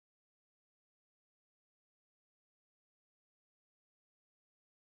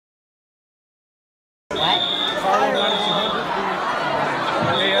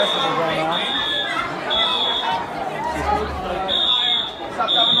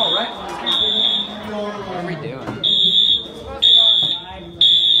What are we doing?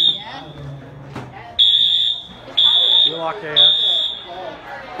 Wheelock AS.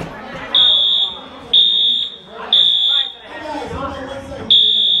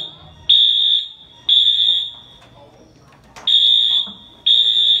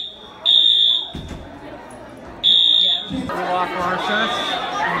 Wheelock RSS.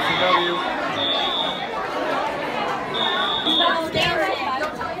 MCW.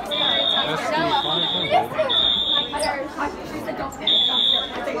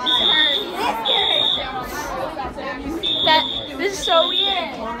 This is so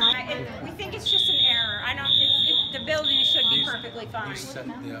weird. We think it's just an error. The building should be perfectly fine.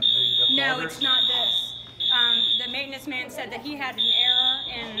 No, it's not this. The maintenance man said that he had an error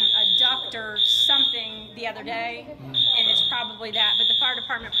in a duct or something the other day, and it's probably that. But the fire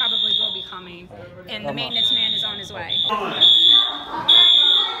department probably will be coming, and the maintenance man is on his way.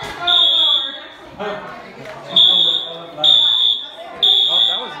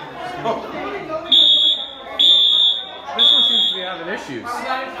 This one seems to be having issues.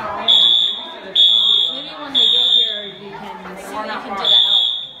 Maybe when they get here, you can do the help.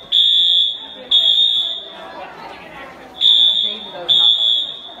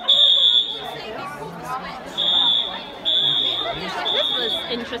 This was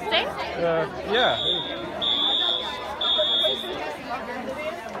interesting. Yeah.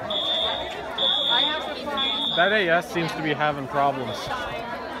 That AS seems to be having problems.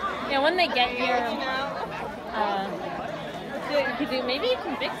 Yeah, when they get here, maybe you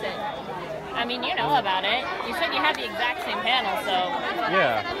can fix it. I mean, you know about it. You said you have the exact same panel, so.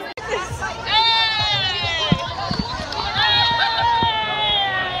 Yeah.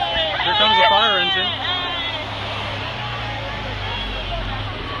 Here comes the fire engine.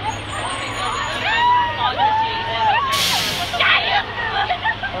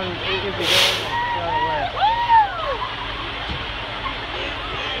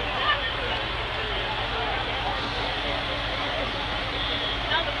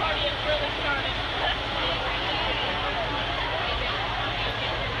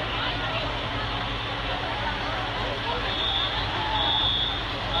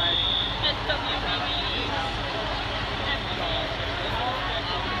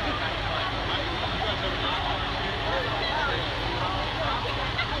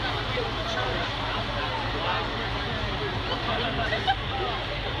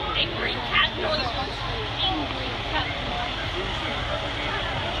 Angry cat noise. Angry cat noise.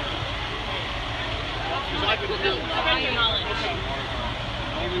 The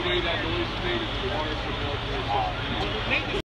only way that noise is made is